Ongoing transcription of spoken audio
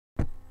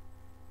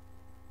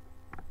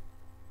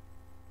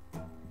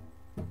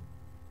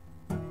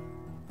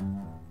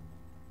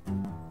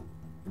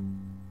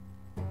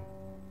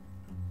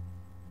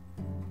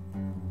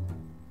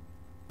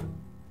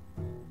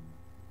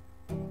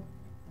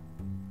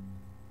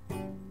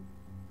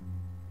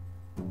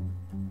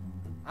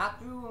I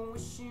threw a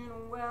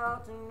wishing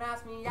well, don't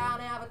ask me, I'll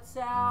never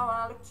tell.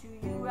 I looked to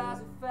you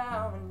as a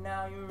fell, and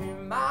now you're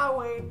in my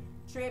way.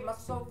 Trade my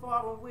soul for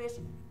a wish,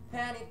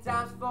 penny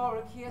times for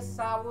a kiss.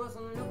 I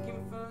wasn't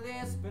looking for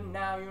this, but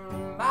now you're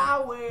in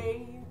my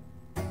way.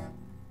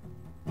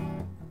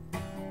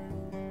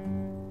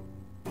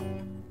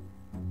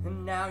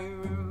 And now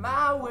you're in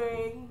my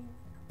way.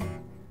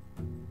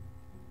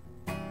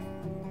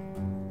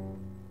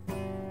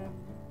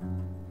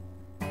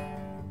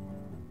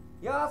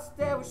 Your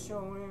stare was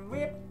showing,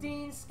 ripped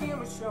jeans, skin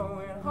was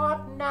showing,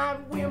 hot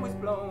night wind was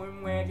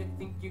blowing. Where'd you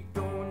think you're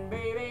going,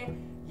 baby?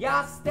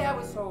 Your stare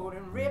was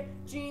holding,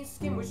 ripped jeans,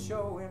 skin was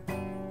showing,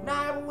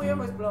 night wind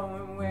was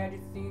blowing. Where'd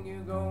you think you're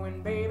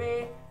going,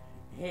 baby?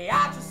 Hey,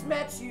 I just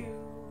met you,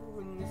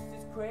 and this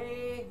is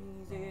crazy.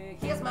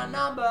 Here's my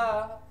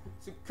number,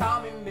 so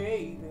call me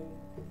maybe.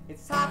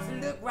 It's hard to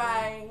look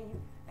right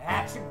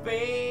at you,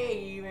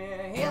 baby.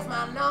 Here's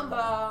my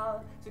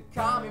number, so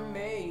call me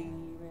maybe.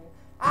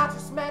 I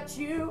just met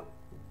you,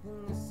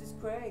 and this is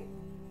crazy.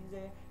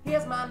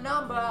 Here's my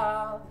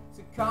number,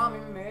 so call me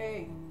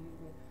maybe.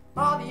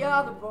 All the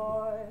other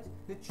boys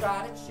that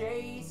try to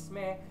chase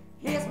me.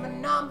 Here's my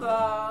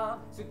number,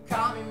 so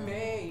call me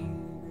maybe.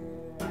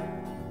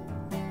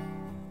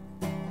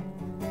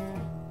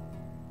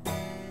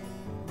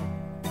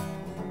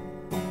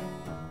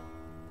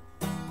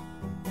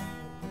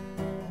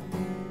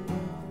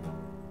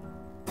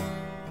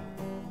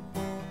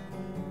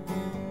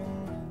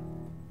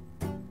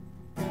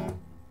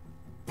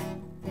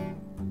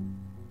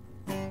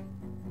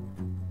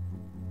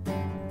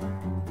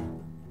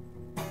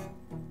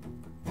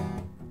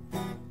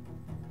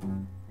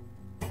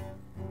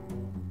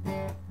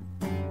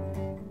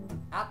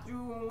 I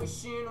threw a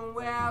wishing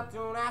well,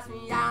 don't ask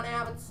me, I'll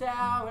never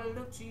tell. And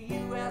looked to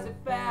you as it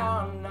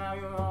fell, and now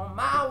you're on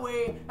my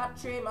way. I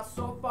trade my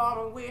soul for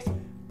a wish,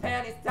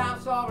 pennies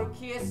times for a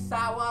kiss.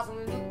 I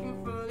wasn't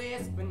looking for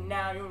this, but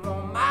now you're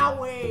on my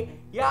way.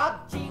 Your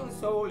jeans was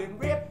holding,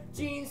 ripped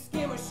jeans,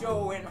 skin was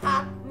showing,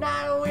 hot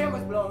night wind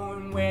was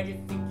blowing. Where'd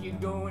you think you're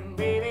going,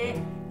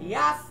 baby?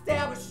 Your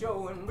stare was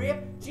showing,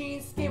 ripped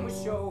jeans, skin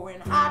was showing,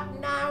 hot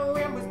night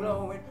wind was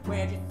blowing.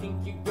 Where'd you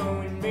think you're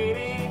going,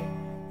 baby?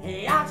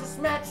 Hey, I just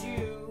met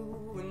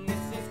you, and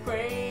this is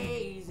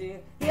crazy.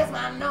 Here's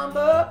my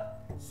number,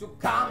 so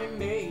call me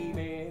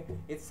maybe.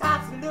 It's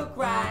hard to look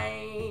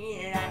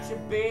right at you,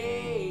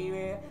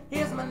 baby.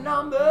 Here's my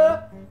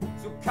number,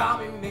 so call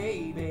me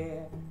maybe.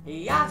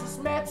 Hey, I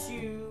just met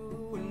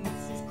you, and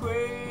this is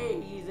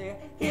crazy.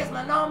 Here's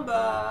my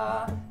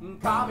number, and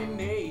call me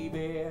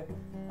maybe.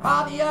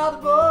 All the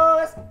other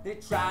boys, they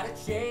try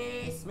to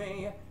chase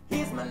me.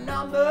 Here's my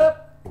number,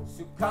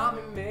 so call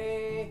me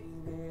maybe.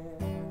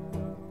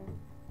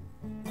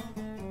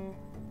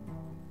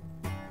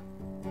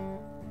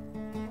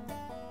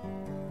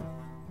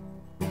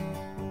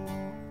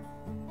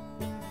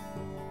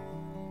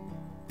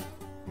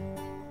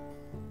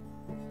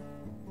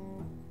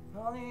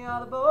 All the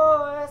other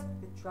boys,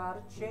 they try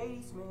to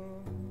chase me.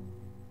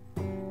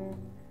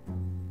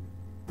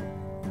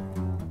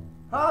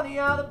 All the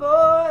other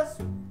boys,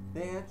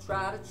 they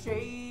try to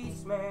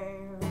chase me.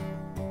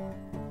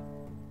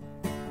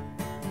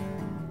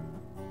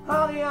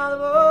 All the other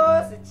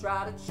boys, they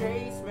try to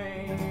chase me.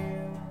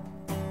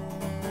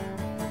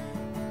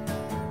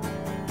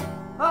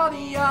 All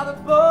the other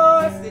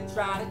boys, they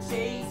try to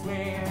chase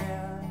me.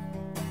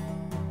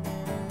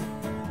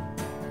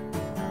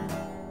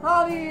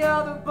 All the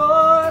other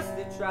boys,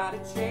 they try to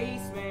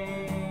chase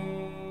me.